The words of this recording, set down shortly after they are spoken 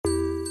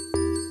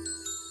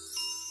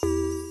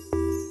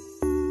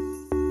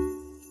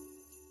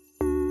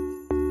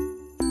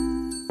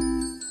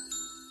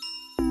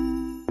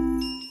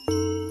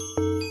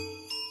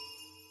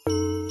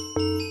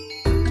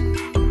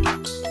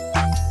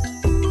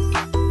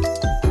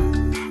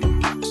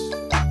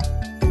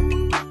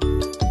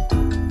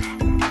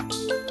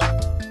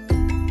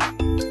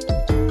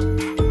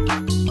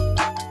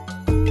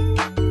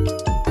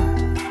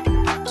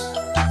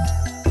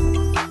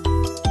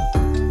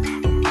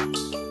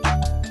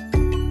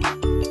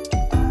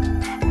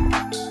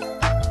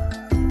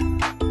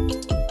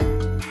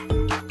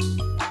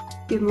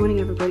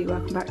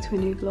welcome back to a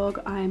new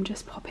vlog. I am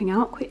just popping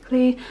out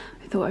quickly.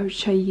 I thought I would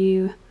show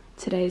you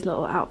today's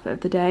little outfit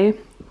of the day.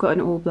 I've got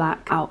an all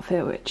black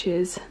outfit, which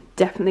is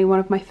definitely one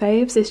of my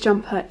faves. This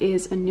jumper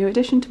is a new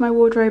addition to my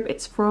wardrobe.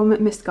 It's from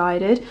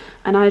Misguided,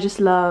 and I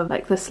just love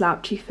like the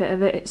slouchy fit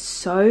of it. It's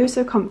so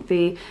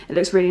comfy. It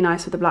looks really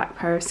nice with a black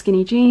pair of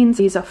skinny jeans.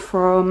 These are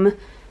from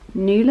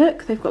New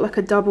Look. They've got like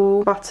a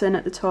double button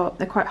at the top.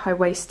 They're quite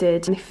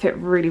high-waisted and they fit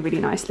really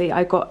nicely.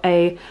 I got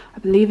I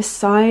believe a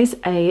size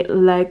a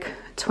leg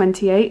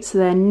 28, so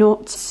they're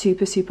not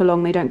super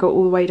long. They don't go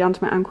all the way down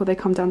to my ankle. They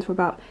come down to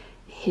about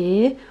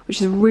here, which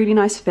is a really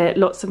nice fit.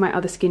 Lots of my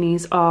other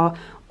skinnies are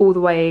all the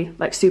way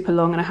like super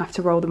long and I have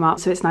to roll them up,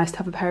 so it's nice to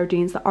have a pair of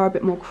jeans that are a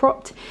bit more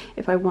cropped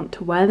if I want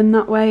to wear them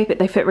that way. But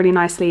they fit really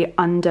nicely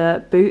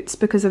under boots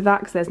because of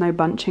that, because there's no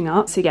bunching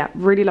up. So yeah,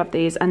 really love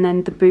these. And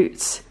then the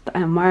boots that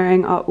I am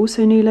wearing are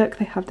also New Look.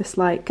 They have this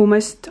like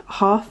almost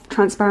half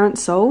transparent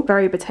sole,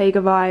 very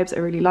Bottega vibes. I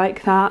really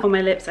like that. On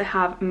my lips I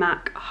have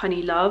MAC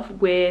Honey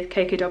Love with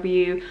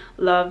KKW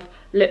Love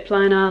lip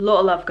liner. A lot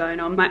of love going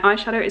on. My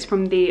eyeshadow is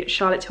from the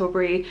Charlotte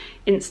Tilbury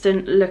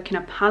Instant Look in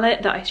a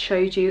palette that I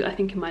showed you I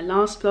think in my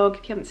last vlog.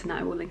 If you haven't seen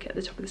that, I will link it at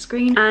the top of the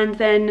screen. And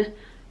then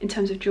in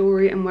terms of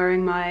jewellery, I'm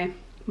wearing my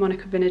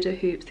Monica Vinader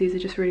hoops. These are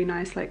just really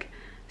nice like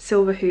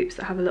silver hoops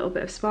that have a little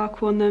bit of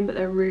sparkle on them, but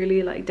they're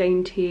really like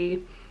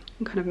dainty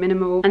and kind of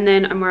minimal. And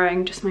then I'm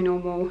wearing just my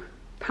normal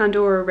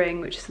Pandora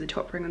ring, which is the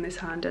top ring on this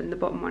hand, and the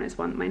bottom one is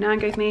one that my nan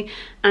gave me.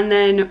 And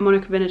then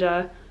Monica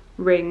Vinader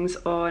rings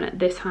on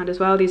this hand as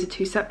well. These are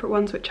two separate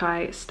ones which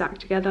I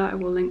stacked together. I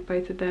will link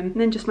both of them. And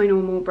then just my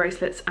normal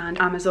bracelets and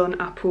Amazon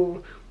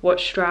Apple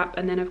watch strap,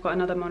 and then I've got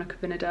another Monica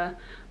Vinader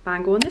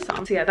bangle on this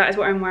arm. So yeah, that is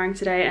what I'm wearing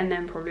today, and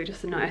then probably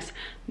just a nice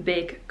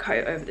big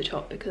coat over the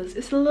top because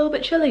it's a little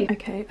bit chilly.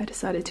 Okay, I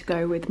decided to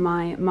go with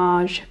my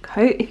Marge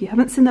coat. If you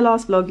haven't seen the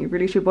last vlog, you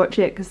really should watch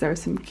it because there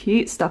is some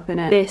cute stuff in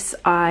it. This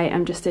I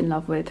am just in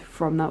love with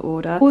from that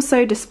order.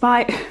 Also,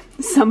 despite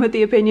some of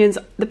the opinions,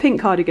 the pink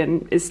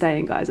cardigan is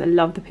staying, guys. I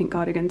love the pink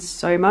cardigan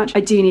so much. I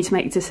do need to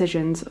make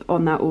decisions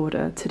on that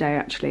order today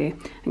actually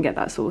and get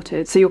that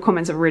sorted, so your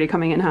comments are really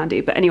coming in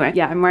handy. But anyway,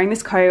 yeah, I'm wearing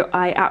this coat.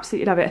 I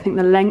absolutely love it. I think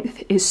the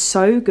length is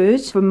so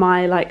good for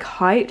my like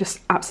height,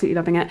 just absolutely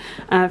loving it.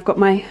 And I've got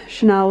my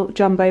Chanel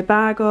jumbo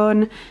bag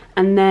on,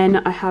 and then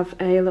I have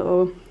a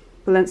little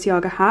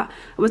Balenciaga hat.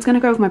 I was going to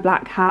go with my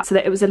black hat so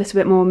that it was a little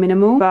bit more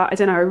minimal, but I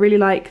don't know, I really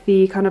like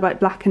the kind of like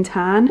black and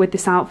tan with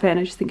this outfit, and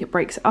I just think it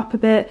breaks it up a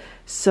bit.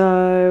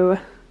 So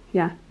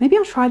yeah, maybe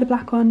I'll try the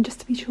black on just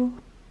to be sure.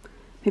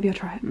 Maybe I'll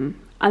try it.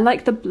 I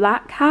like the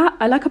black hat.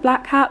 I like a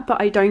black hat,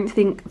 but I don't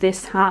think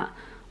this hat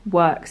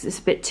works. It's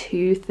a bit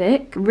too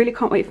thick. Really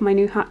can't wait for my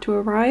new hat to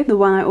arrive. The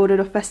one I ordered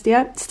off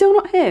Vestiaire, still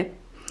not here.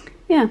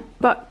 Yeah,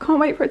 but can't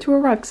wait for it to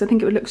arrive because I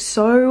think it would look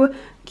so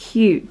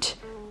cute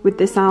with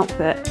this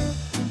outfit.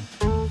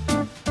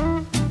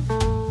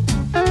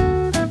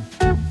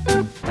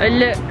 I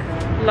look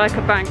like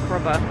a bank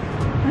robber.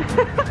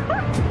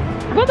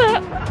 What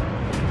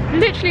the?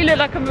 Literally look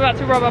like I'm about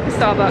to rob up a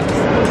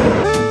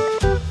Starbucks.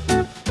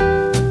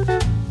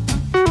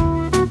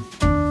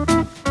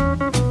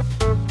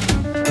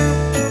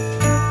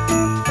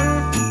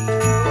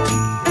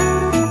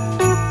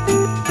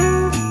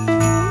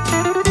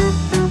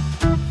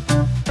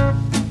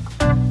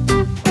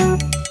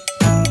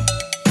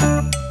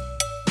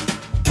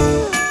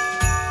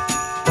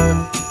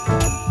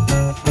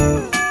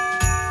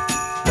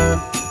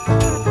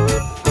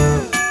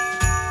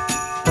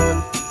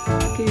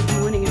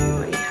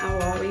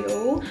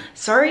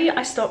 Sorry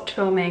I stopped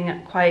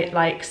filming quite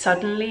like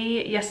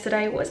suddenly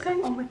yesterday. What is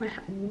going on with my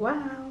hair?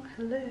 Wow,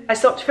 hello. I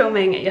stopped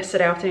filming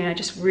yesterday afternoon. I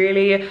just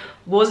really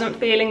wasn't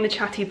feeling the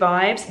chatty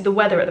vibes. The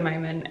weather at the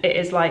moment, it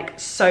is like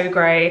so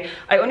grey.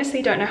 I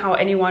honestly don't know how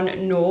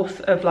anyone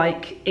north of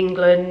like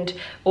England,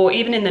 or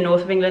even in the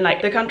north of England,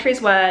 like the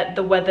countries where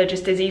the weather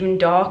just is even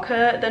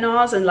darker than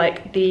ours and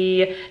like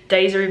the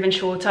days are even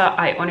shorter,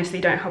 I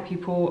honestly don't know how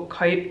people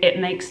cope. It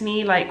makes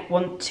me like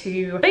want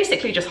to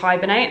basically just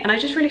hibernate, and I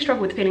just really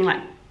struggle with feeling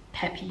like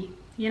peppy,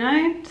 you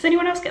know? Does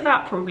anyone else get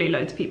that? Probably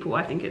loads of people.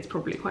 I think it's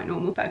probably quite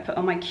normal. But I put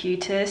on my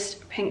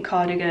cutest pink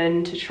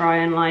cardigan to try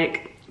and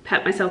like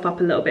pep myself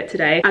up a little bit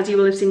today. As you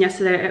will have seen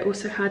yesterday, I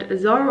also had a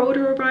Zara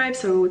order arrive,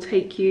 so I will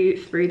take you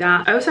through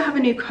that. I also have a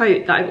new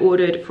coat that I've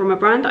ordered from a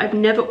brand that I've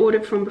never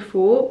ordered from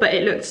before, but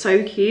it looked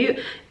so cute.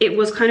 It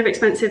was kind of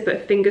expensive,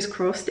 but fingers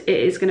crossed it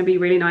is going to be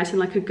really nice and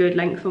like a good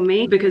length on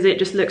me because it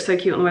just looks so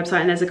cute on the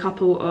website. And there's a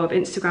couple of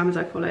Instagrammers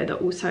I follow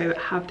that also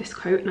have this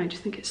coat, and I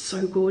just think it's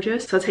so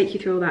gorgeous. So I'll take you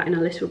through all that in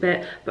a little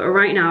bit. But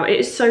right now it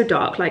is so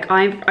dark. Like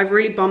I've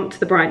really bumped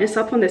the brightness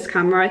up on this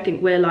camera. I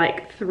think we're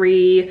like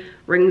 3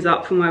 rings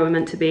up from where we're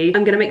meant to be.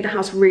 I'm gonna make the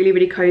house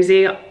really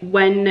cozy.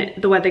 When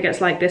the weather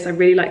gets like this, I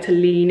really like to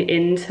lean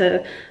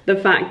into the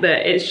fact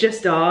that it's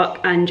just dark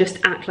and just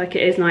act like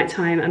it is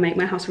nighttime and make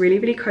my house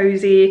really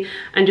cozy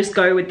and just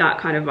go with that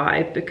kind of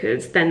vibe,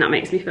 because then that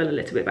makes me feel a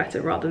little bit better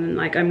rather than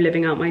like I'm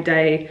living out my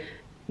day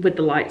with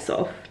the lights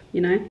off, you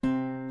know?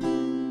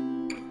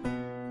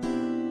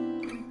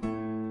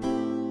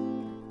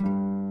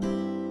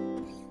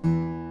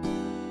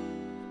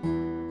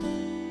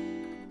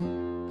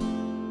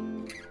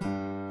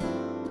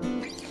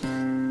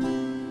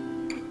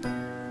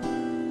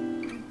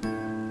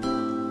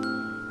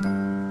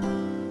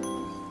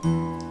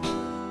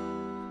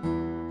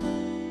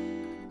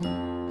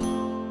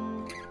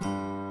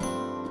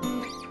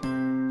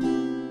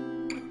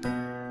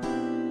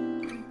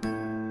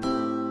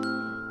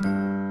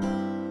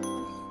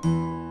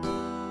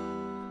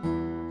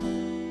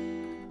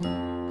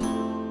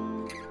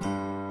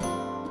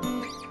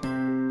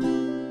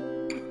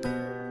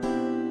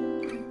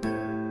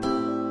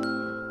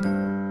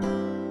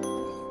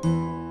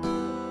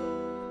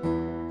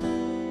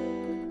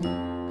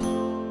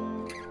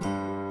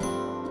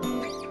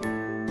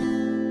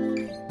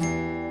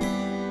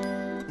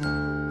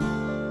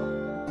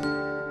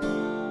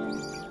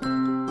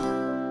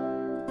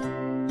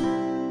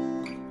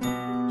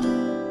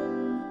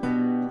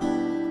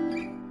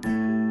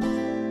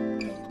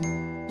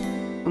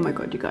 my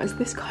god, you guys,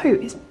 this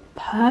coat is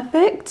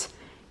perfect.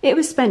 It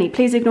was spenny.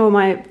 Please ignore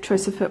my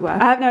choice of footwear.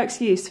 I have no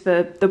excuse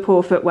for the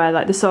poor footwear.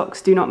 Like, the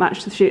socks do not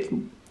match the shoes.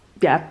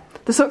 Yeah,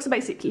 the socks are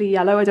basically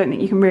yellow. I don't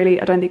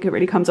think it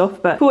really comes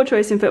off, but poor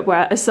choice in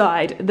footwear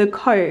aside, the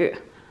coat,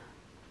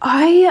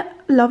 I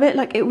love it.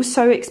 Like, it was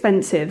so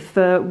expensive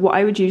for what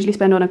I would usually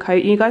spend on a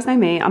coat. You guys know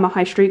me, I'm a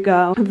high street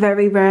girl. I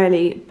very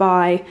rarely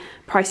buy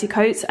pricey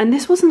coats, and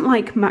this wasn't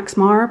like Max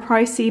Mara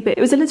pricey, but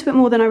it was a little bit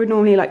more than I would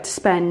normally like to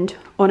spend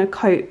on a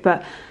coat.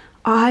 But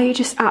I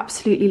just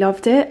absolutely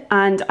loved it,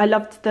 and I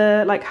loved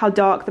the like how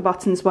dark the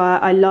buttons were.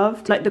 I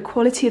loved like the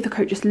quality of the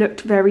coat, just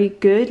looked very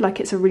good. Like,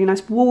 it's a really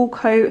nice wool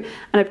coat,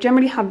 and I've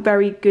generally had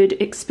very good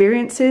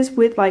experiences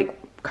with like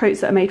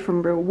coats that are made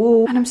from real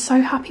wool, and I'm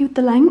so happy with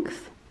the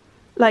length.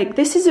 Like,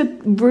 this is a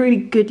really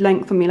good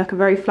length on me, like a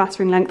very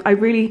flattering length.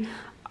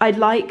 I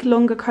like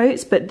longer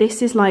coats, but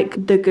this is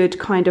like the good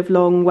kind of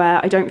long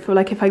where I don't feel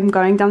like if I'm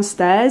going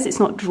downstairs, it's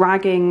not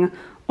dragging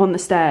on the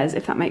stairs,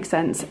 if that makes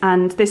sense.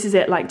 And this is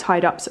it like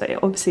tied up, so it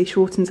obviously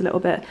shortens a little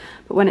bit,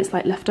 but when it's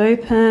like left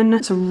open,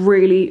 it's a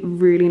really,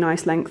 really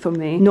nice length on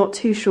me. Not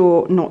too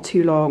short, not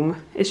too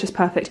long. It's just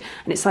perfect.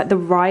 And it's like the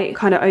right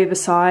kind of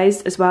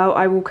oversized as well.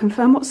 I will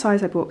confirm what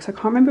size I bought, because I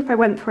can't remember if I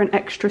went for an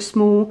extra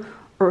small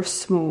or a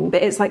small,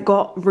 but it's like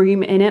got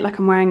room in it. Like,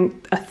 I'm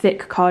wearing a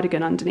thick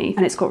cardigan underneath,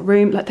 and it's got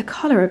room. Like, the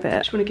color of it, I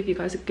just want to give you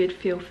guys a good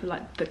feel for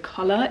like the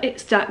color.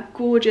 It's that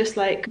gorgeous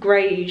like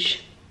grey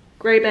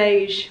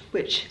beige,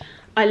 which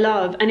I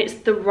love, and it's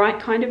the right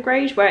kind of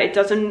greige where it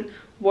doesn't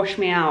wash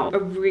me out. I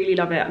really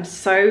love it. I'm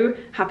so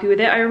happy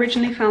with it. I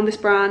originally found this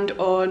brand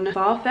on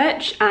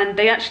Farfetch, and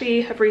they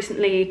actually have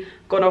recently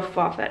gone off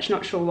Farfetch,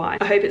 not sure why.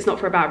 I hope it's not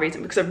for a bad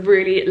reason, because I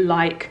really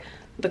like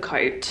the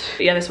coat.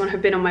 But yeah, this one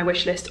had been on my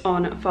wish list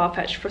on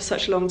Farfetch for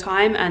such a long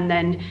time, and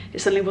then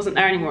it suddenly wasn't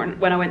there anymore, and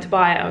when I went to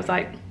buy it, I was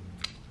like,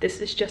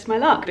 this is just my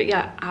luck. But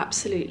yeah,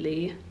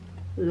 absolutely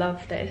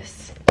love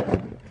this.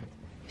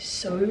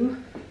 So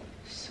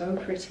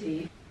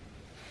pretty.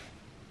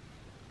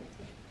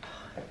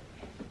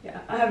 Yeah,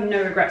 I have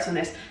no regrets on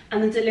this,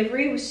 and the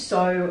delivery was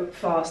so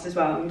fast as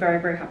well. I'm very,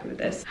 very happy with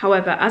this.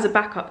 However, as a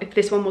backup, if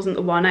this one wasn't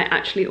the one, I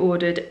actually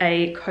ordered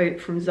a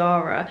coat from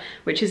Zara,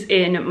 which is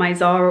in my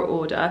Zara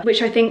order,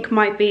 which I think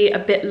might be a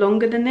bit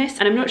longer than this,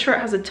 and I'm not sure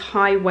it has a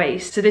tie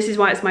waist, so this is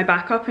why it's my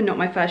backup and not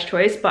my first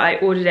choice, but I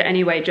ordered it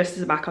anyway just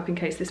as a backup in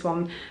case this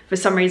one, for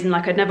some reason,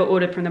 like, I'd never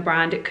ordered from the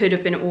brand. It could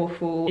have been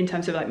awful in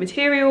terms of like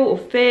material or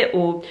fit,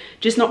 or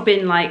just not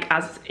been like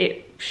as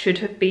it should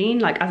have been,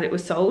 like as it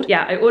was sold.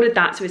 Yeah, I ordered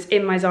that, so it's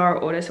in my Zara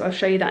order, so I'll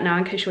show you that now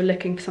in case you're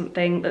looking for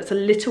something that's a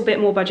little bit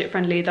more budget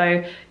friendly,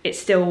 though it's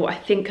still, I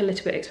think, a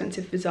little bit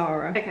expensive for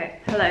Zara.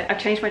 Okay, hello. I've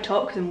changed my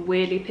top because I'm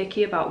weirdly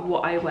picky about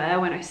what I wear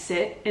when I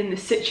sit in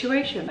this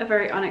situation. A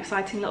very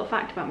unexciting little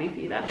fact about me for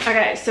you there.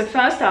 Okay, so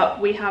first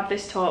up we have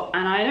this top,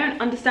 and I don't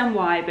understand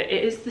why, but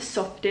it is the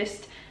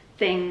softest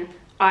thing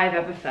I've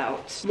ever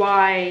felt.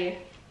 Why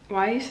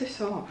are you so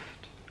soft?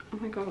 Oh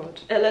my god.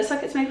 It looks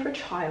like it's made for a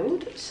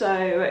child,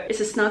 so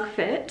it's a snug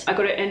fit. I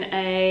got it in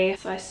a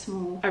size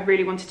small. I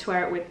really wanted to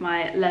wear it with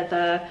my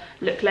leather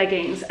look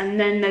leggings, and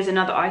then there's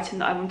another item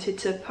that I wanted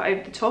to put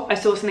over the top. I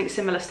saw something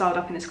similar styled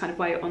up in this kind of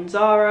way on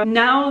Zara.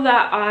 Now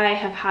that I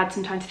have had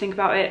some time to think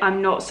about it,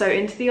 I'm not so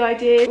into the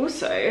idea.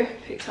 Also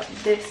picked up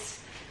this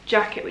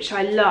jacket, which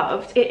I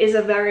loved. It is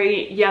a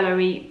very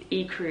yellowy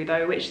ecru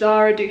though, which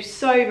Zara do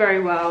so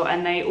very well,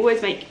 and they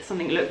always make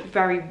something look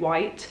very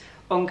white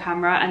on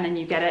camera, and then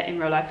you get it in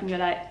real life and you're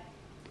like,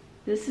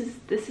 this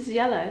is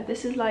yellow.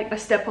 This is like a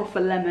step off a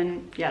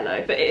lemon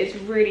yellow, but it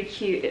is really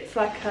cute. It's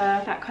like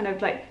that kind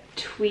of like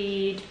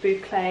tweed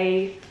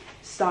boucle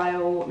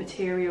style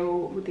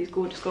material with these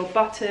gorgeous gold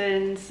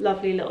buttons,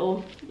 lovely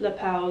little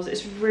lapels.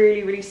 It's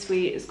really, really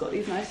sweet. It's got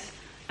these nice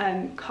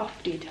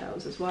cuff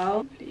details as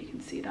well. You can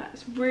see that.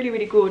 It's really,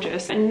 really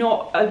gorgeous, and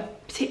not a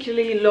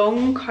particularly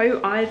long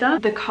coat either.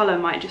 The colour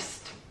might just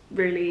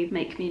really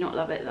make me not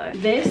love it though.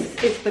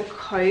 This is the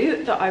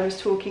coat that I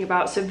was talking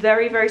about, so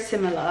very, very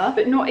similar,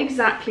 but not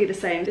exactly the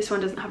same. This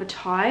one doesn't have a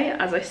tie,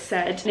 as I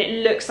said, and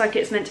it looks like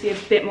it's meant to be a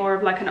bit more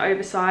of like an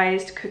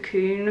oversized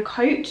cocoon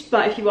coat,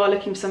 but if you are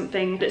looking for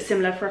something that's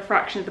similar for a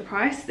fraction of the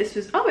price, this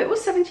was, oh, it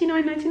was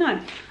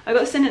 $79.99. I got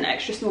this in an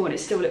extra small and it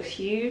still looks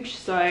huge,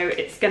 so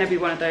it's gonna be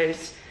one of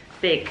those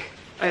big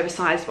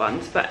oversized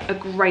ones, but a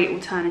great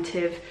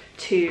alternative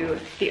to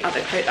the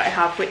other coat that I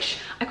have, which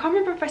I can't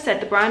remember if I said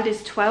the brand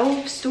is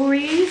 12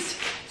 Stories,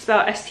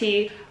 spelled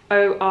S-T-O-R-E-E-Z.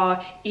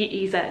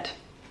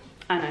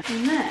 I know.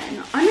 And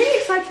then I'm really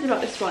excited about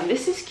this one.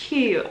 This is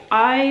cute.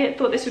 I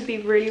thought this would be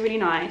really, really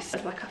nice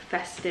as like a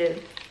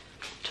festive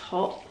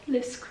top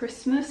this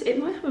Christmas. It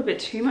might have a bit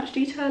too much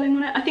detailing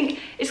on it. I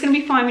think it's gonna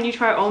be fine when you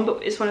try it on,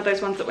 but it's one of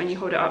those ones that when you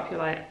hold it up, you're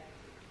like,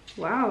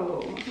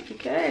 wow,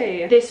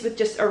 okay. This with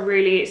just a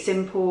really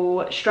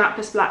simple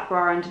strapless black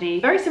bra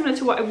underneath. Very similar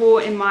to what I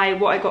wore in my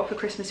what I got for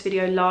Christmas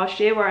video last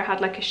year, where I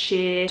had like a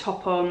sheer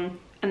top on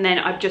and then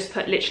I've just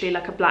put literally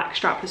like a black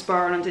strapless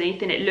bra on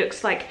underneath, and it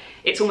looks like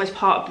it's almost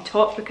part of the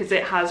top because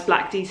it has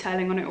black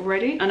detailing on it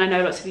already. And I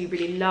know lots of you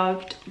really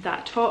loved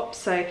that top,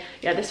 so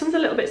yeah, this one's a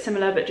little bit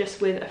similar, but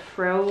just with a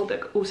frill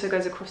that also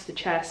goes across the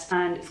chest,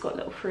 and it's got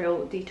little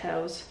frill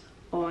details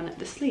on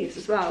the sleeves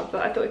as well.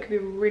 But I thought it could be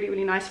a really,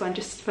 really nice one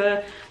just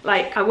for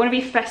like, I want to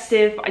be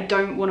festive, but I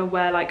don't want to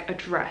wear like a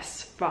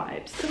dress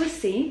vibes. So we'll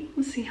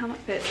see how that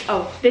fits.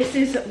 Oh, this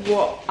is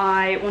what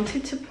I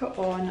wanted to put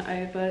on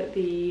over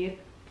the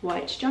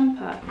white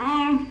jumper.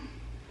 I'm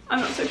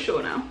not so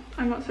sure now.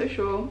 I'm not so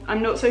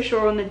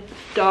sure on the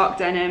dark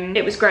denim.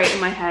 It was great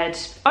in my head.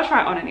 I'll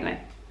try it on anyway.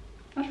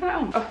 I'll try it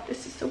on. Oh,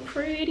 this is so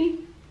pretty.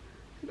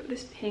 I've got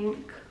this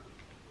pink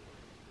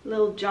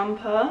little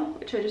jumper,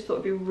 which I just thought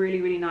would be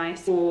really, really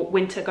nice for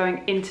winter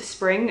going into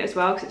spring as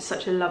well, because it's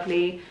such a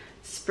lovely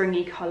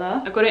springy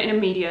colour. I got it in a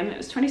medium. It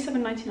was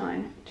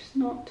 $27.99, which is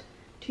not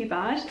too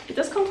bad. It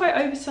does come quite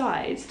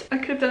oversized. I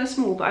could have done a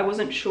small, but I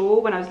wasn't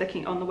sure when I was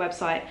looking on the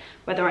website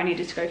whether I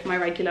needed to go for my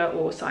regular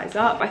or size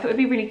up. I thought it'd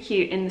be really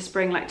cute in the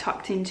spring, like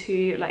tucked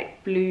into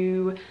like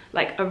blue,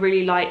 like a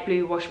really light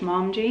blue wash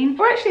mom jean,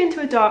 or actually into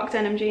a dark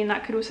denim jean.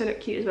 That could also look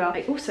cute as well.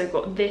 I also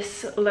got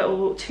this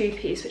little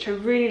two-piece, which I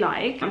really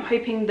like. I'm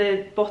hoping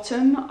the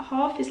bottom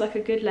half is like a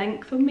good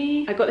length on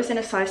me. I got this in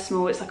a size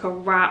small. It's like a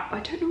wrap.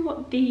 I don't know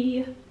what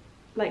the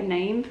like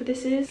name for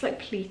this is. It's like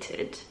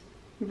pleated.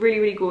 Really,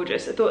 really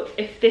gorgeous. I thought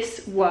if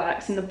this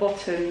works and the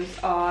bottoms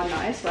are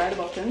nice, where are the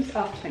bottoms?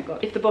 Oh, thank God.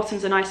 If the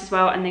bottoms are nice as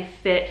well and they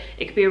fit,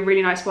 it could be a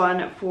really nice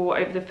one for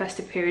over the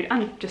festive period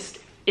and just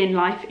in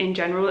life in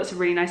general. It's a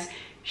really nice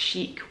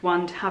chic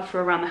one to have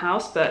for around the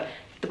house, but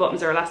the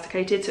bottoms are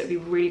elasticated, so it'd be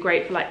really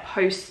great for like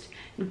post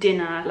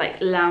dinner,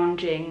 like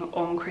lounging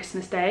on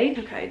Christmas Day.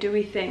 Okay, do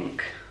we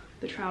think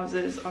the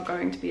trousers are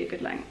going to be a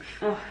good length?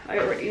 Oh, I'm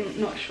already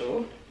not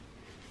sure.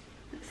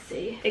 Let's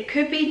see. It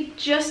could be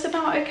just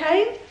about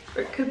okay,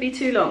 or it could be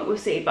too long, we'll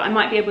see. But I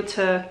might be able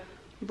to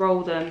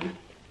roll them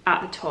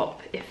at the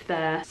top if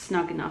they're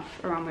snug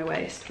enough around my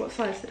waist. What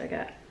size did I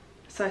get?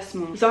 Size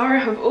small.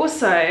 Zara have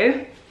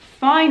also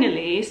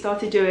finally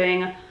started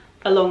doing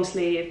a long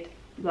sleeved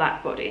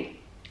black body.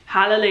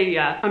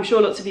 Hallelujah. I'm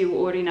sure lots of you will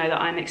already know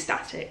that I'm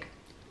ecstatic.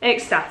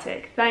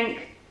 Ecstatic,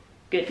 thank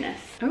goodness.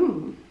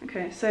 Oh,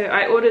 okay, so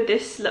I ordered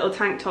this little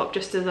tank top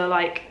just as a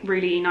like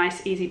really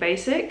nice easy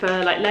basic for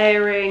like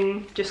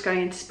layering, just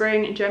going into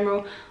spring in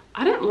general.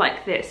 I don't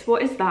like this.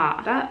 What is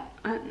that?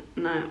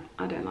 No,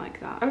 I don't like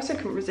that. I also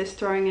couldn't resist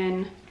throwing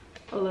in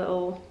a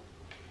little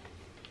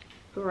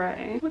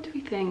beret. What do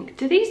we think?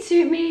 Do these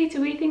suit me? Do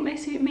we think they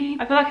suit me?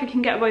 I feel like I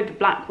can get away with the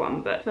black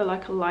one, but I feel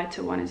like a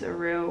lighter one is a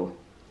real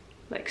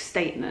like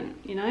statement,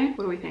 you know?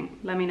 What do we think?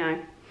 Let me know.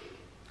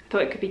 I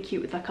thought it could be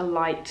cute with like a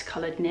light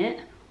coloured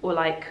knit or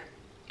like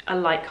a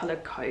light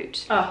coloured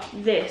coat. Oh,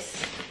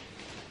 this.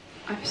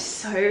 I'm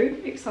so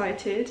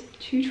excited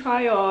to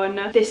try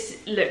on.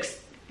 This looks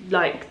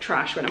like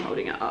trash when I'm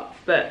holding it up,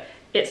 but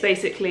it's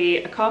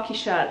basically a khaki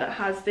shirt that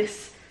has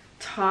this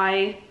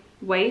tie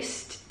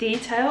waist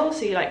detail,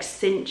 so you like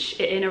cinch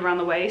it in around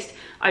the waist.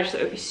 I just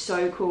thought it would be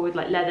so cool with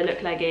like leather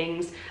look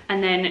leggings,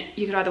 and then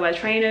you could either wear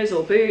trainers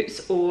or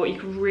boots, or you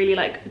could really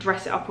like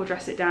dress it up or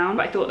dress it down.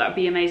 But I thought that would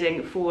be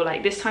amazing for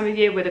like this time of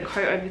year with a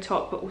coat over the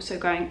top, but also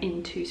going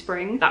into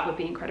spring. That would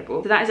be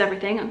incredible. So that is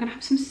everything. I'm gonna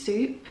have some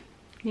soup,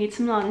 need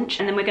some lunch,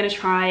 and then we're gonna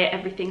try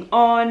everything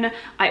on.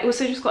 I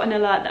also just got an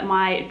alert that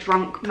my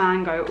drunk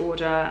mango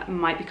order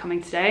might be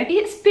coming today.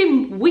 It's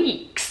been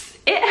weeks.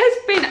 It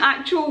has been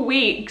actual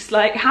weeks.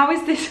 Like, how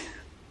is this?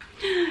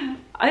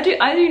 I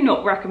do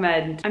not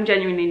recommend. I'm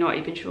genuinely not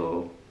even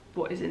sure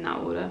what is in that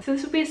order. So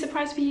this will be a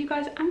surprise for you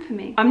guys and for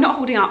me. I'm not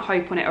holding out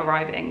hope on it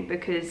arriving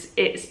because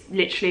it's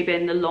literally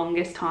been the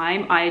longest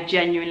time. I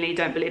genuinely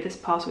don't believe this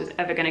parcel is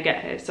ever gonna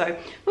get here. So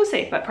we'll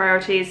see, but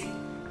priorities,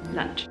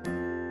 lunch.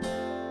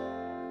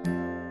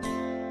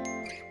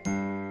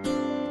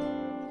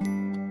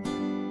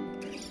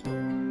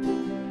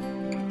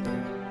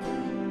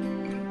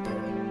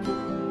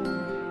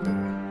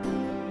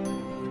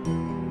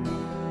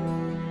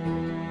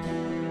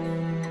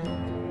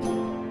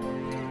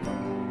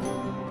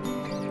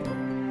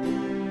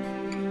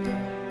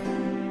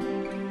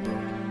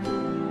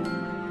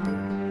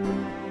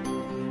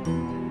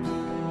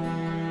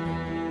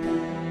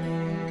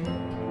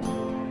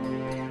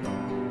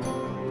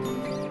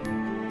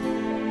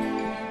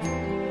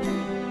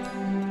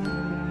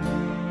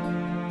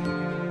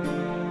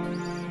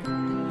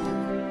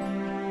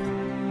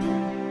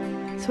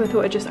 So I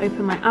thought I'd just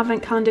open my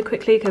advent calendar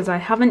quickly because I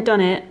haven't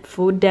done it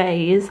for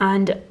days,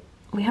 and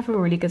we have a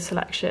really good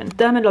selection.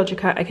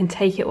 Dermalogica, I can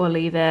take it or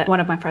leave it.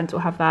 One of my friends will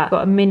have that.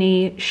 Got a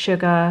mini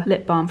sugar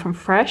lip balm from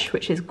Fresh,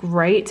 which is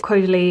great.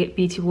 Caudalie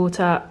Beauty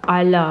Water,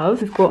 I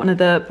love. We've got one of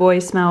the Boy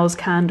Smells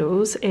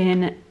candles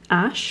in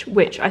Ash,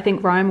 which I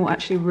think Ryan will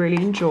actually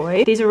really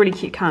enjoy. These are really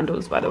cute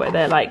candles, by the way.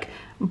 They're like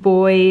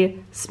boy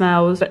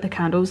smells, but the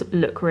candles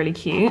look really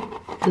cute.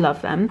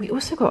 Love them. We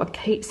also got a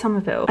Kate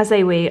Somerville. As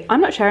a we,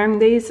 I'm not sharing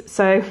these,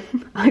 so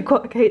I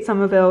got a Kate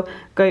Somerville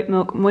Goat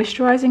Milk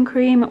Moisturising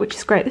Cream, which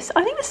is great. This,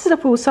 I think this is a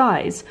full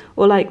size,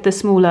 or like the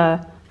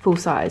smaller full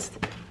sized.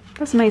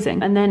 That's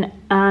amazing. And then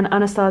an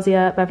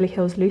Anastasia Beverly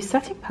Hills loose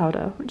setting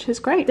powder, which is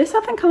great. This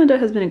advent calendar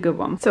has been a good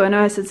one. So I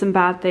know I said some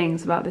bad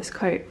things about this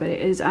coat, but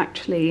it is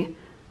actually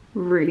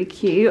really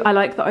cute. I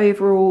like the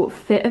overall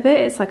fit of it.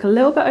 It's like a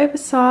little bit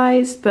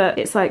oversized, but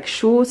it's like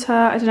shorter.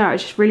 I don't know, I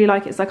just really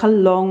like it. It's like a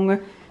long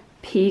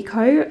pea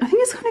coat. I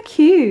think it's kind of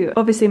cute.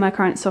 Obviously my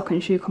current sock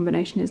and shoe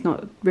combination is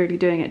not really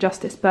doing it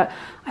justice, but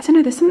I don't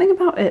know, there's something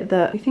about it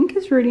that I think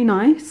is really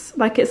nice.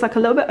 Like it's like a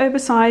little bit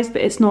oversized,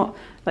 but it's not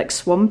like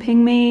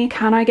swamping me.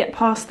 Can I get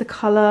past the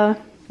color?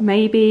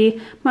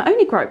 Maybe. My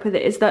only gripe with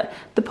it is that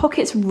the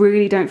pockets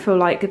really don't feel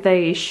like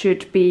they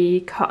should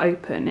be cut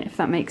open, if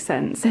that makes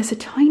sense. There's a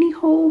tiny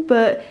hole,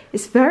 but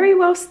it's very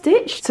well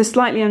stitched. So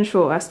slightly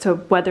unsure as to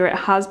whether it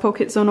has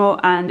pockets or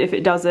not, and if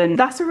it doesn't,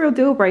 that's a real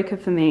deal breaker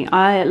for me.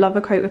 I love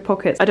a coat with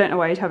pockets. I don't know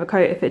why you'd have a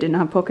coat if it didn't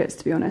have pockets,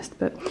 to be honest,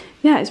 but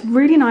yeah, it's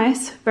really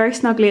nice, very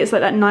snuggly. It's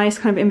like that nice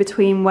kind of in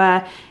between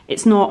where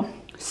it's not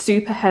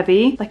super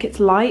heavy, like it's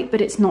light but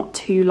it's not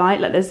too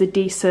light, like there's a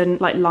decent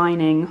like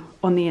lining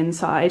on the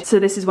inside. So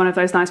this is one of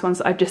those nice ones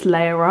that I just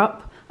layer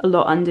up a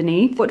lot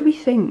underneath. What do we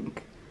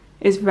think?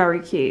 It's very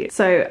cute.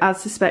 So as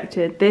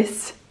suspected,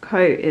 this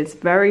coat is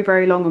very,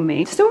 very long on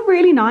me. Still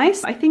really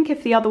nice. I think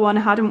if the other one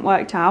hadn't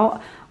worked out,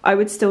 I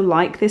would still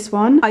like this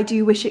one. I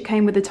do wish it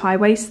came with a tie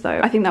waist though.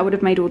 I think that would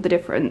have made all the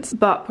difference,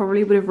 but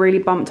probably would have really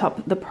bumped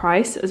up the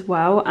price as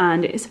well,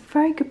 and it's a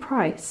very good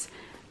price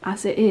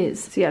as it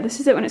is. So yeah, this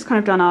is it when it's kind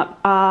of done up.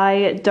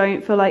 I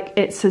don't feel like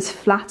it's as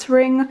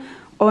flattering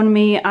on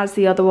me as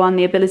the other one.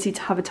 The ability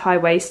to have a tie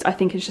waist I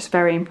think is just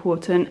very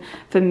important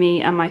for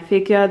me and my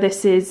figure.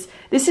 This is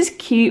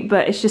cute,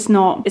 but it's just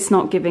not, it's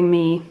not giving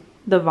me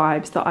the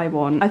vibes that I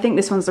want. I think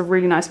this one's a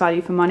really nice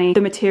value for money. The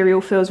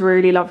material feels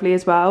really lovely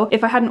as well.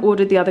 If I hadn't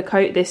ordered the other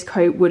coat, this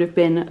coat would have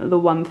been the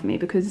one for me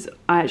because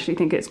I actually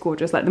think it's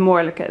gorgeous. Like the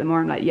more I look at it, the more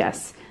I'm like,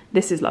 yes,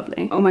 this is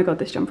lovely. Oh my god,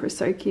 this jumper is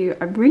so cute.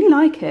 I really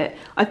like it.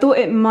 I thought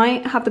it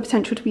might have the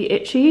potential to be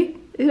itchy.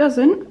 It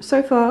doesn't.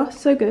 So far,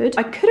 so good.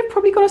 I could have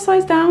probably got a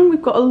size down.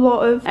 We've got a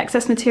lot of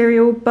excess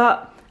material,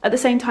 but at the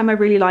same time, I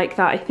really like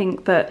that. I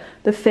think that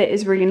the fit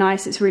is really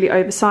nice. It's really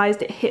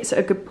oversized. It hits at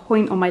a good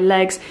point on my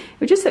legs.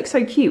 It just looks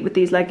so cute with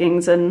these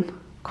leggings and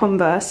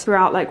Converse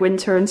throughout like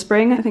winter and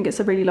spring. I think it's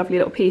a really lovely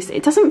little piece.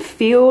 It doesn't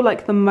feel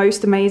like the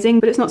most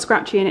amazing, but it's not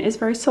scratchy and it is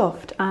very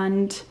soft,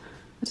 and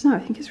I don't know,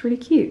 I think it's really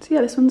cute. So yeah,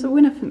 this one's a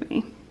winner for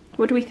me.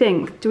 What do we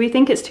think? Do we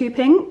think it's too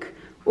pink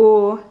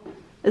or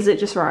is it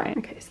just right?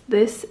 Okay, so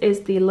this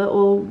is the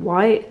little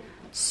white,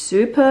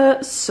 super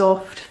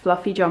soft,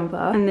 fluffy jumper.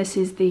 And this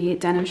is the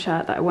denim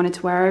shirt that I wanted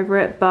to wear over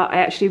it, but I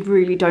actually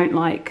really don't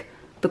like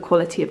the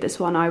quality of this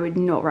one. I would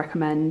not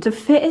recommend. The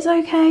fit is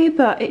okay,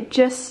 but it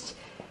just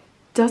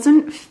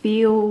doesn't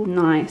feel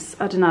nice.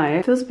 I don't know.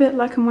 It feels a bit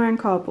like I'm wearing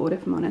cardboard,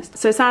 if I'm honest.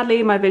 So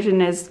sadly, my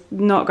vision is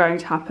not going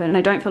to happen, and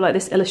I don't feel like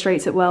this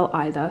illustrates it well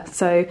either.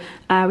 So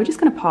we're just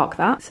gonna park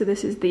that. So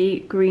this is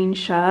the green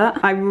shirt.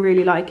 I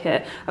really like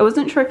it. I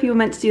wasn't sure if you were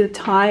meant to do the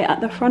tie at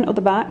the front or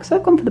the back, so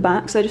I've gone for the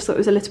back. So I just thought it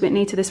was a little bit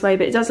neater this way,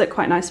 but it does look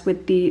quite nice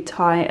with the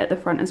tie at the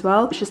front as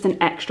well. It's just an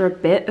extra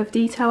bit of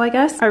detail, I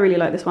guess. I really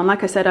like this one.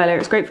 Like I said earlier,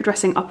 it's great for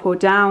dressing up or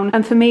down.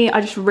 And for me,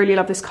 I just really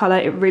love this color.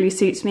 It really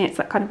suits me. It's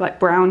that kind of like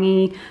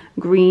browny,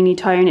 greeny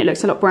tone. It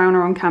looks a lot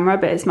browner on camera,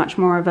 but it's much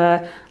more of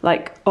a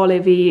like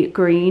olivey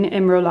green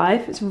in real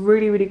life. It's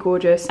really, really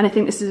gorgeous. And I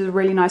think this is a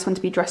really nice one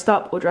to be dressed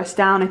up or dressed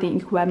down. I think you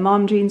could wear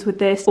mom jeans with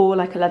this, or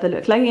like a leather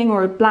look legging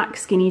or a black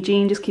skinny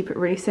jean. Just keep it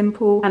really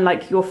simple. And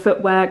like your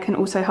footwear can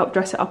also help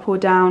dress it up or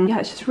down. Yeah,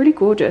 it's just really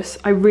gorgeous.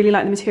 I really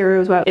like the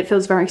material as well. It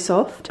feels very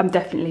soft. I'm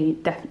definitely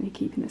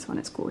keeping this one.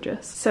 It's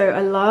gorgeous. So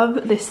I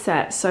love this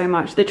set so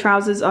much. The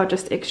trousers are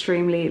just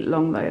extremely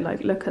long though.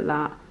 Like look at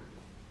that.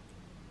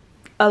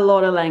 A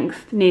lot of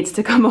length needs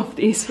to come off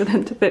these for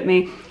them to fit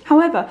me.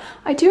 However,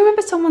 I do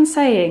remember someone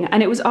saying,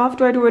 and it was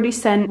after I'd already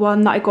sent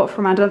one that I got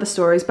from And Other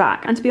Stories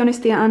back, and to be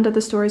honest, the And Other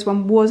Stories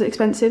one was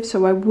expensive,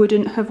 so I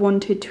wouldn't have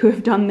wanted to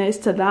have done this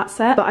to that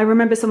set. But I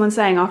remember someone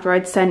saying after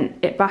I'd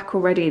sent it back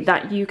already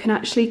that you can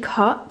actually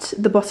cut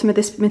the bottom of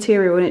this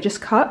material and it just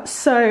cuts.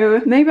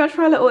 So maybe I'll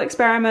try a little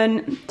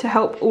experiment to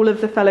help all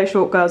of the fellow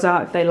short girls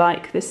out if they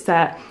like this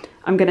set.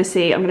 I'm gonna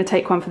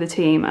take one for the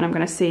team, and I'm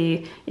gonna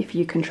see if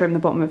you can trim the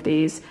bottom of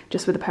these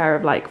just with a pair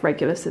of like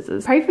regular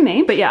scissors. Pray for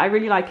me. But yeah, I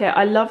really like it.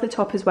 I love the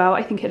top as well.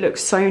 I think it looks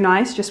so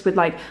nice just with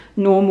like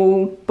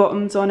normal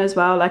bottoms on as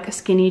well, like a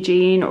skinny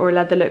jean or a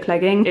leather look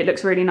legging. It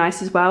looks really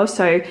nice as well.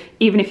 So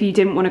even if you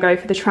didn't want to go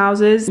for the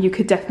trousers, you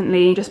could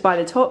definitely just buy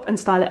the top and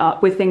style it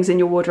up with things in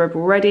your wardrobe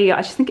already.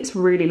 I just think it's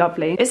really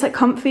lovely. It's like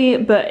comfy,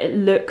 but it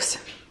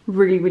looks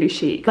really, really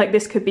chic. Like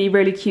this could be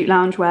really cute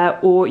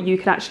loungewear, or you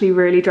could actually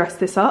really dress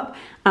this up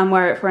and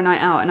wear it for a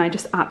night out, and I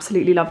just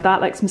absolutely love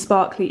that. Like some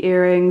sparkly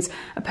earrings,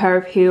 a pair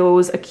of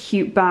heels, a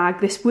cute bag.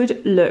 This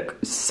would look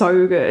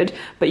so good,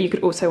 but you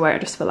could also wear it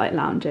just for like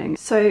lounging.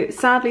 So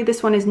sadly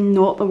this one is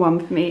not the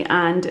one for me,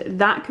 and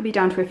that could be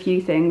down to a few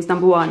things.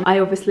 Number one, I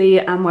obviously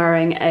am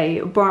wearing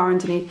a bra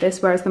underneath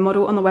this, whereas the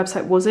model on the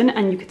website wasn't,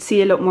 and you could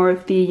see a lot more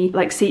of the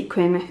like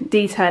sequin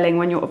detailing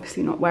when you're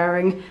obviously not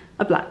wearing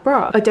a black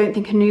bra. I don't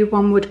think a nude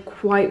one would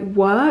quite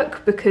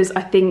work, because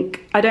I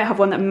think I don't have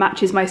one that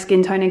matches my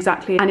skin tone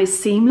exactly and is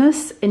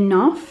seamless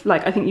enough.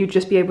 Like I think you'd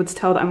just be able to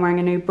tell that I'm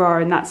wearing a nude bra,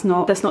 and that's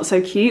not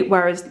so cute.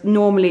 Whereas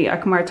normally I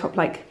can wear a top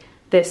like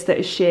this that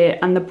is sheer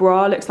and the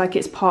bra looks like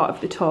it's part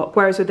of the top,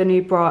 whereas with a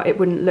nude bra it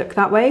wouldn't look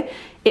that way.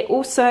 It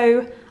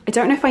also, I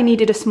don't know if I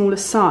needed a smaller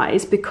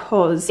size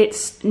because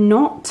it's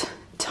not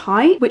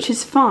tight, which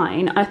is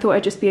fine. I thought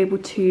I'd just be able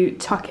to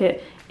tuck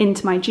it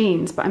into my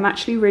jeans, but I'm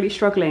actually really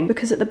struggling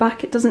because at the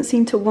back it doesn't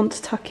seem to want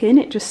to tuck in.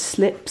 It just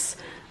slips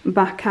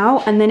back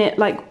out and then it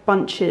like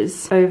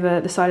bunches over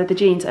the side of the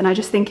jeans, and I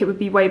just think it would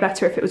be way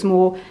better if it was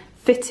more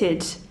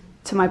fitted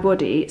to my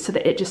body so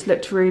that it just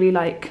looked really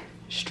like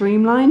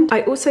streamlined.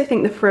 I also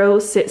think the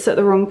frill sits at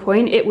the wrong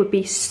point. It would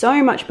be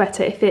so much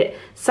better if it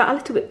sat a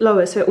little bit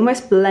lower so it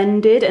almost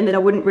blended, and then I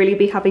wouldn't really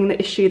be having the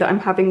issue that I'm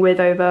having with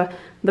over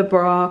the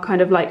bra kind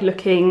of like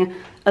looking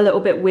a little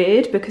bit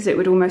weird, because it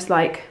would almost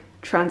like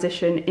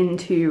transition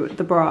into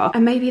the bra.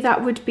 And maybe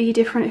that would be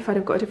different if I'd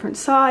have got a different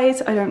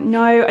size. I don't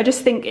know. I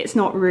just think it's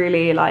not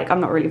really like, I'm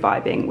not really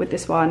vibing with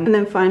this one. And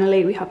then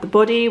finally we have the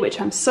body,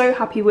 which I'm so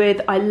happy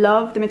with. I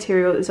love the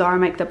material that Zara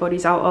make their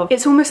bodies out of.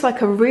 It's almost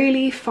like a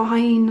really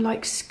fine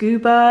like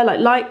scuba, like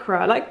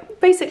lycra,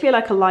 like basically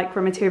like a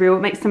lycra material.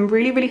 It makes them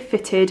really, really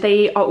fitted.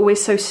 They are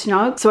always so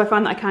snug, so I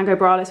find that I can go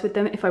braless with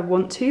them if I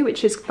want to,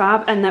 which is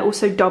fab. And they're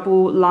also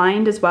double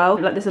lined as well.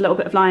 Like there's a little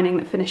bit of lining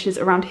that finishes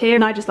around here,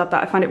 and I just love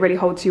that. I find it really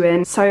holds you in.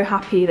 So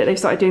happy that they've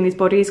started doing these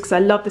bodies, because I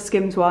love the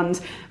Skims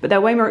ones, but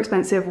they're way more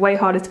expensive, way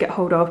harder to get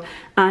hold of,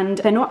 and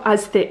they're not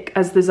as thick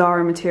as the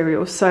Zara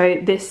material. So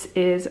this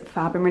is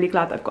fab. I'm really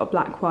glad that I've got a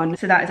black one.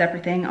 So that is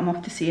everything. I'm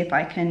off to see if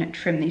I can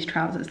trim these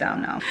trousers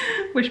down now.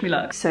 Wish me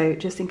luck. So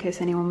just in case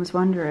anyone was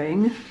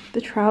wondering,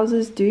 the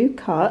trousers do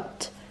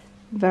cut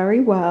very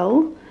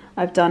well.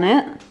 I've done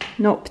it,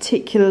 not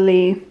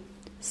particularly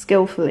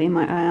skillfully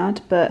might I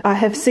add, but I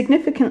have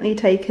significantly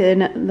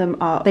taken them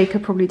up. They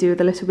could probably do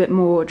with a little bit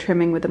more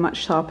trimming with a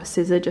much sharper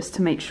scissor just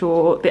to make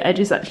sure the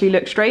edges actually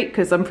look straight,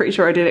 because I'm pretty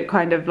sure I did it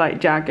kind of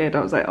like jagged. I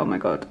was like, oh my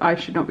god, I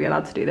should not be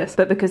allowed to do this.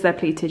 But because they're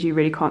pleated you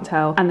really can't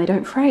tell, and they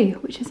don't fray,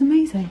 which is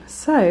amazing.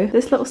 So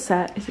this little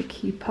set is a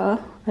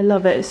keeper. I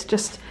love it. It's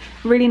just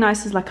really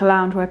nice as like a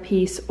loungewear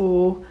piece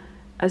or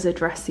as a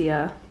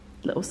dressier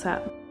little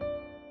set.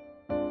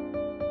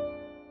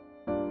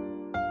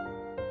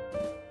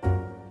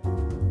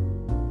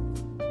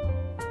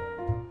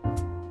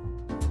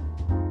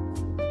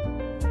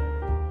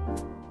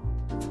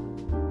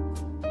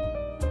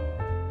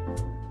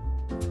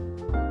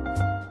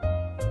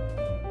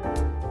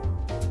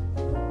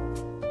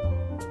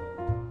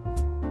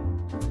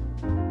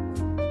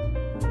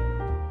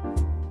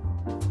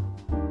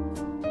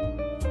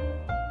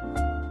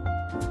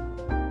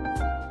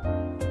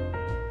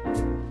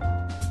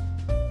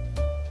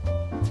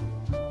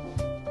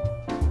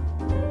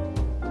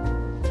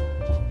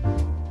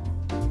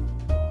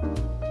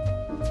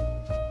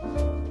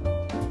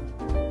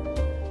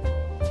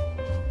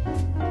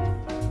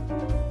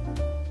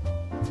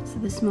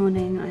 This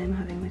morning I am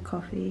having my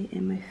coffee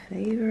in my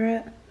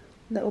favourite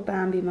little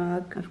Bambi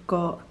mug. I've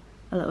got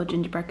a little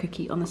gingerbread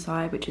cookie on the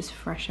side which is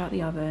fresh out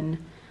the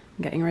oven.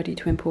 I'm getting ready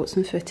to import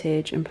some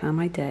footage and plan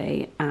my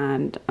day,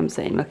 and I'm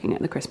sitting looking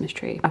at the Christmas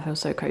tree. I feel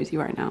so cozy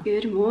right now.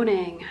 Good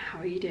morning, how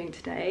are you doing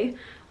today?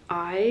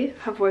 I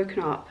have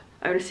woken up.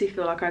 I honestly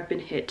feel like I've been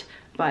hit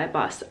by a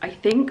bus. I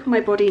think my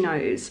body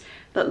knows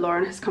that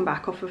Lauren has come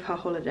back off of her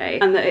holiday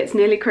and that it's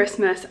nearly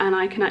Christmas and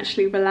I can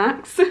actually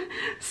relax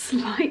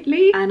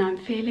slightly, and I'm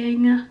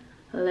feeling a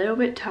little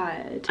bit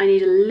tired. I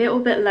need a little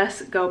bit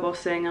less girl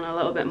bossing and a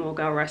little bit more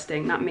girl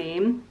resting. That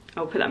meme,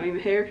 I'll put that meme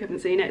here if you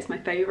haven't seen it. It's my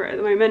favourite at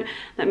the moment.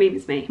 That meme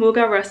is me. More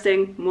girl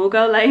resting, more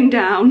girl laying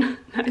down.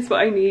 That is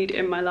what I need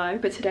in my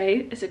life. But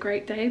today is a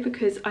great day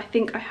because I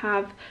think I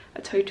have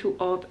a total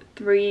of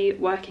 3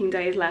 working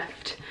days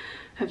left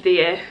of the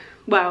year.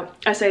 Well,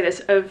 I say this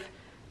of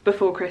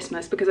before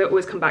Christmas because I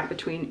always come back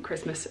between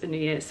Christmas and New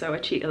Year's, so I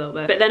cheat a little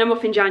bit. But then I'm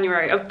off in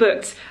January. I've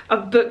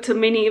booked a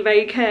mini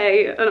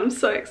vacay and I'm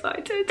so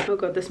excited. Oh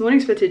god, this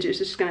morning's footage is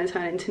just gonna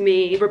turn into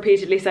me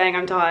repeatedly saying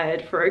I'm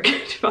tired for a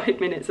good 5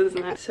 minutes,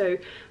 isn't it? So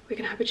we're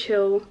gonna have a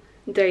chill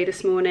day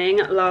this morning.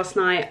 Last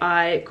night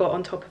I got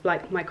on top of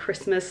like my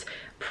Christmas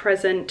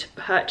present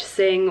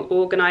purchasing,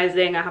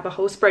 organising. I have a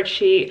whole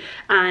spreadsheet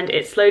and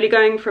it's slowly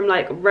going from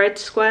like red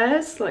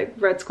squares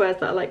that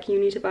are like, you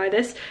need to buy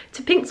this,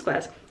 to pink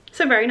squares.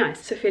 So very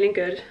nice. So feeling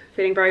good,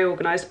 feeling very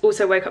organised.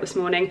 Also woke up this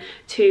morning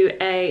to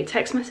a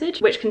text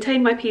message which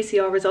contained my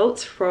PCR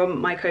results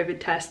from my COVID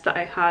test that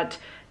I had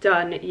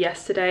done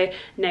yesterday,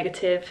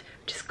 negative,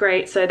 which is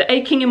great. So the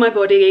aching in my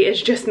body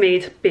is just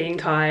me being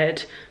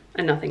tired.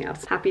 and nothing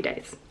else. Happy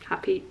days.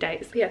 Happy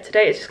days. But yeah,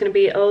 today is just going to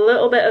be a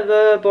little bit of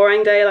a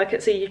boring day, like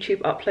it's a YouTube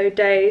upload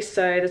day,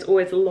 so there's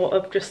always a lot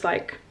of just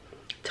like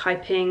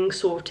typing,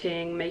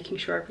 sorting, making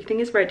sure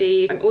everything is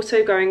ready. I'm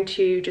also going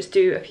to just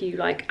do a few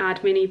like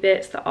admin-y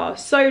bits that are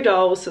so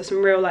dull, so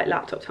some real like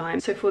laptop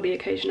time. So for the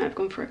occasion I've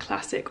gone for a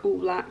classic all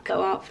black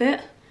girl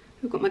outfit.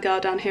 We've got my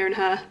girl down here in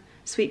her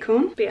sweet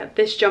corn. But yeah,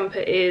 this jumper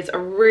is a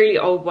really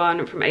old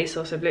one from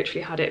ASOS. I've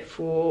literally had it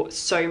for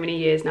so many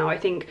years now. I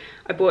think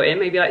I bought it in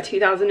maybe like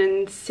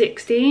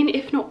 2016,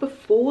 if not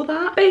before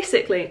that.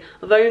 Basically,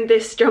 I've owned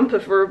this jumper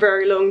for a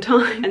very long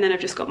time. And then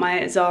I've just got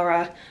my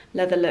Zara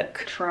leather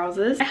look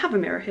trousers. I have a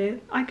mirror here,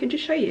 I can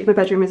just show you. My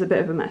bedroom is a bit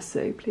of a mess,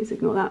 so please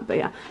ignore that. But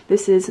yeah,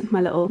 this is my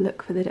little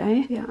look for the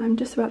day. Yeah, I'm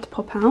just about to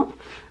pop out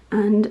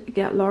and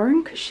get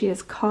Lauren because she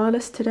is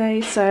carless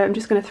today, so I'm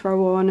just going to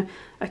throw on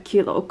a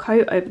cute little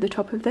coat over the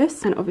top of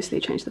this and obviously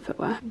change the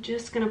footwear. I'm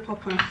just going to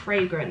pop on a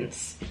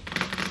fragrance.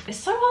 It's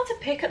so hard to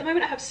pick at the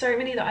moment. I have so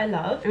many that I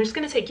love. I'm just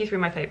going to take you through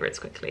my favorites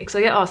quickly because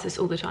I get asked this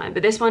all the time,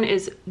 but this one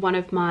is one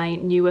of my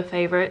newer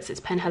favorites. It's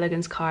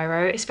Penhaligon's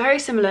Cairo. It's very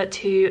similar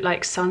to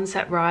like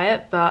Sunset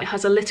Riot, but it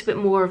has a little bit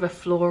more of a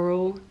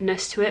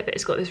floralness to it, but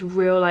it's got this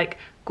real like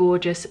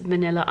gorgeous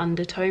vanilla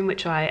undertone,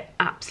 which I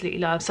absolutely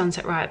love.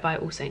 Sunset Riot by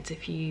All Saints,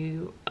 if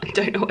you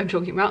don't know what I'm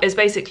talking about. It's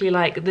basically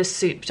like the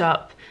souped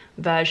up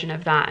version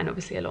of that, and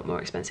obviously a lot more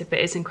expensive, but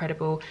it's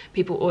incredible.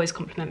 People always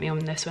compliment me on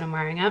this when I'm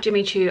wearing it.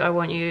 Jimmy Choo I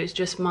Want You is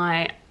just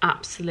my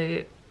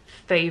absolute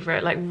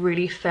favorite, like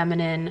really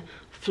feminine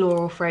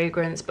floral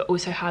fragrance, but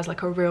also has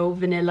like a real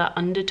vanilla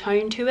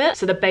undertone to it.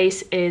 So the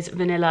base is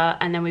vanilla,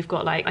 and then we've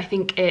got like, I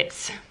think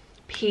it's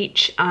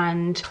peach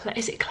and,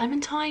 is it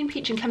clementine?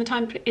 Peach and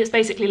clementine. It's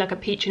basically like a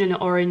peach and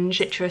an orange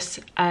citrus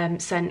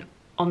scent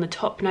on the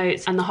top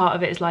notes, and the heart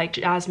of it is like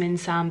jasmine,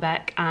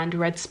 sambec and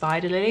red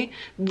spider lily.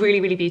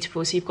 Really, really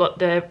beautiful. So you've got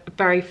the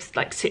very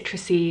like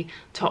citrusy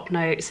top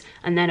notes,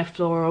 and then a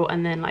floral,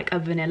 and then like a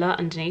vanilla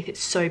underneath. It's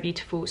so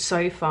beautiful,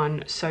 so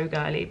fun, so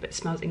girly, but it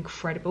smells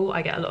incredible.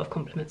 I get a lot of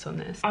compliments on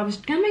this. I was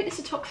gonna make this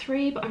a top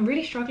 3, but I'm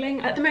really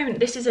struggling at the moment.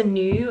 This is a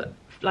new,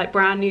 like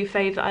brand new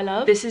fave that I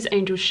love. This is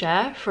Angel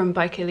Share from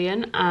by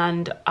Kilian,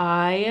 and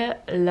I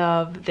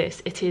love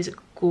this. It is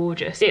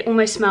gorgeous. It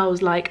almost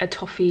smells like a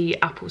toffee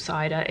apple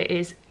cider. It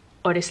is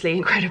honestly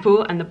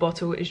incredible, and the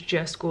bottle is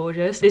just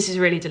gorgeous. This is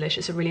really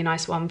delicious, a really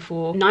nice one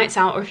for nights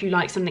out, or if you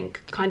like something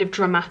kind of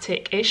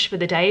dramatic-ish for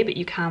the day, but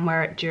you can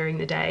wear it during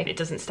the day. It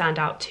doesn't stand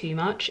out too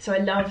much. So I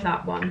love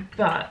that one.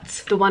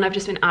 But the one I've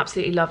just been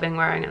absolutely loving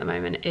wearing at the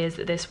moment is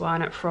this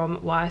one from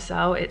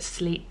YSL. It's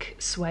Sleek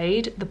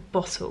Suede. The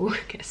bottle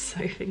gets so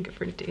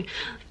fingerprinty.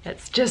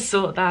 Let's just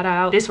sort that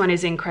out. This one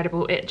is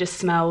incredible. It just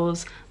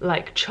smells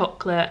like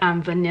chocolate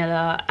and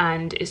vanilla,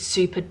 and is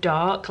super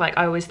dark. Like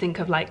I always think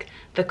of like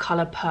the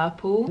color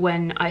purple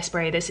when I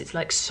spray this. It's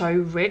like so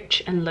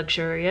rich and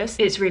luxurious.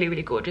 It's really,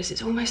 really gorgeous.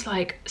 It's almost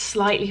like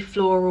slightly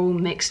floral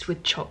mixed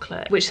with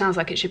chocolate, which sounds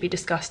like it should be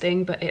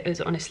disgusting, but it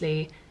is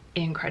honestly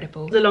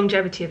incredible. The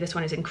longevity of this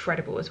one is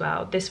incredible as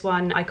well. This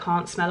one I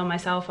can't smell on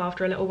myself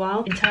after a little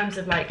while. In terms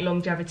of like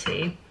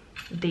longevity,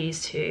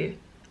 these two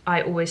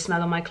I always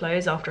smell on my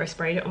clothes after I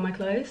sprayed it on my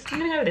clothes. I'm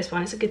gonna go with this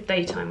one. It's a good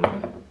daytime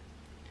one.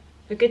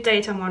 A good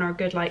daytime one, or a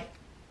good like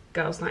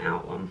girls' night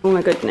out one. Oh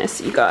my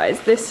goodness, you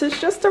guys, this has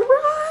just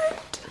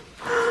arrived.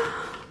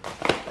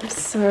 I'm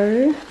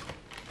so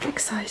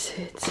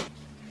excited.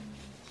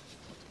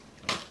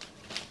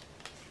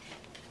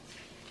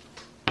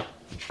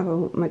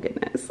 Oh my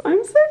goodness,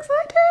 I'm so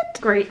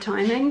excited. Great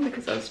timing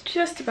because I was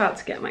just about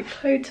to get my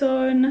coat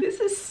on. This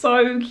is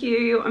so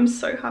cute. I'm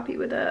so happy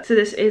with it. So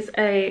this is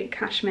a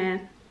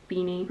cashmere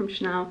beanie from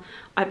Chanel.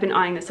 I've been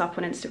eyeing this up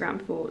on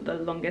Instagram for the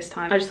longest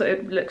time. I just thought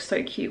it would look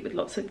so cute with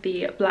lots of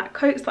the black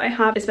coats that I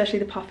have, especially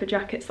the puffer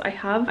jackets that I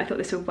have. I thought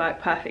this would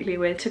work perfectly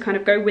with, to kind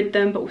of go with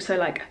them, but also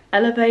like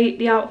elevate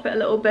the outfit a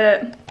little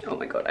bit. Oh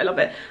my god, I love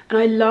it. And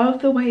I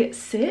love the way it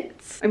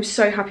sits. I'm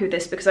so happy with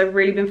this because I've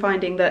really been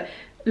finding that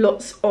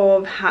lots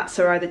of hats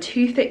are either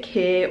too thick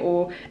here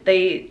or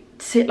they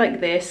sit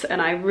like this,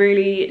 and I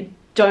really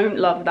don't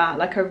love that.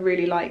 Like I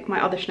really like, my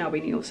other Chanel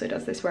beanie also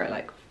does this, where it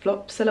like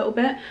flops a little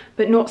bit,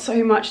 but not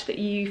so much that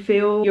you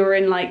feel you're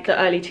in like the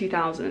early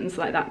 2000s,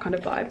 like that kind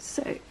of vibe.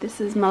 So this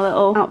is my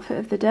little outfit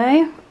of the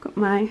day. Got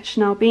my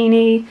Chanel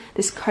beanie.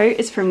 This coat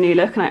is from New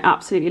Look and I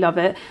absolutely love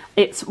it.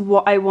 It's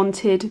what I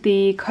wanted,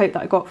 the coat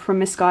that I got from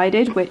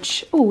Misguided,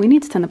 which, oh, we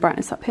need to turn the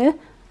brightness up here.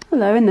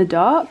 Hello in the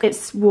dark.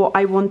 It's what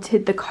I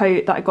wanted, the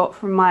coat that I got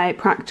from my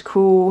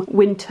practical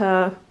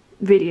winter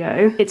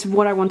video. It's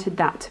what I wanted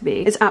that to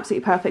be. It's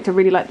absolutely perfect. I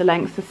really like the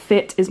length. The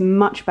fit is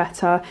much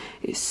better.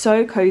 It's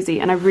so cozy,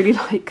 and I really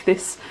like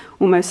this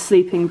almost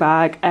sleeping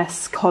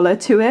bag-esque collar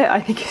to it. I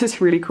think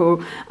it's really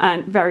cool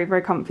and very,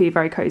 very comfy,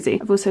 very cozy.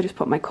 I've also just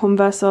put my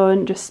Converse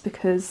on just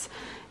because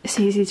it's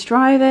easy to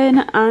drive in,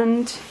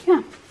 and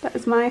yeah, that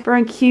is my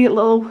very cute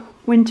little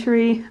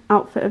wintry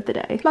outfit of the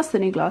day. Plus the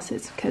new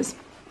glasses, because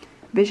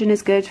vision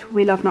is good.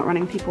 We love not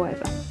running people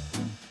over.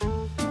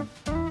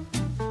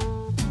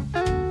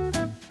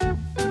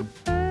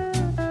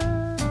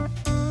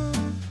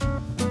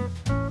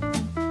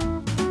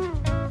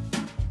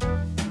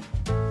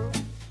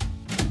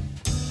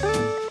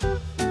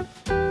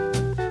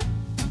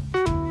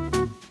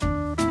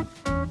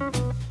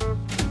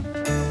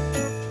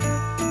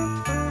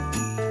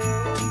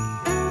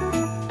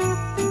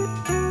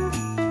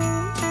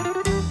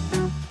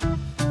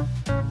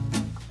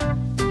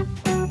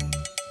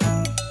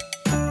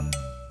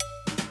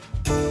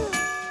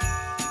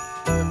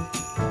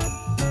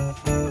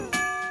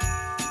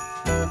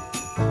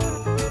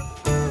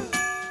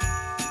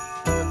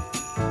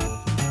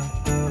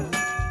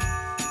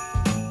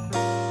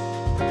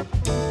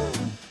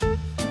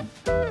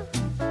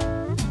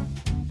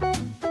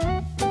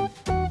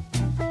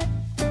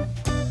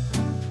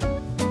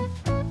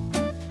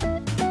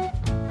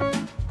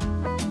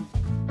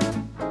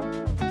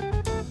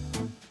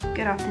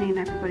 Good afternoon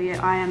everybody.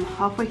 I am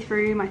halfway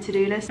through my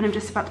to-do list and I'm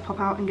just about to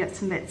pop out and get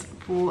some bits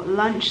for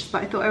lunch,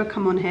 but I thought I would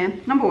come on here,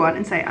 number one,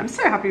 and say I'm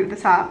so happy with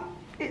this hat.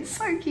 It's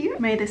so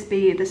cute. May this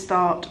be the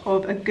start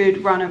of a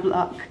good run of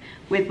luck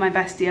with my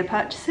Vestia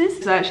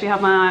purchases. So I actually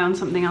have my eye on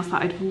something else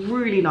that I'd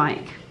really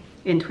like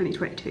in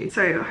 2022.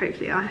 So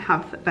hopefully I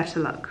have better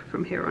luck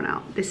from here on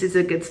out. This is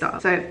a good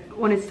start. So I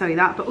wanted to tell you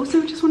that, but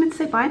also just wanted to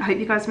say bye. I hope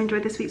you guys have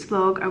enjoyed this week's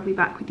vlog. I'll be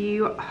back with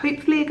you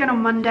hopefully again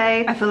on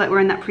Monday. I feel like we're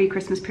in that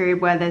pre-Christmas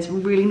period where there's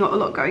really not a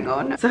lot going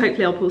on. So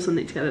hopefully I'll pull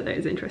something together that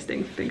is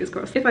interesting. Fingers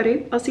crossed. If I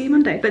do, I'll see you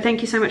Monday. But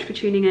thank you so much for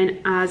tuning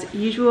in as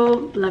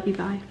usual. Love you,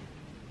 bye.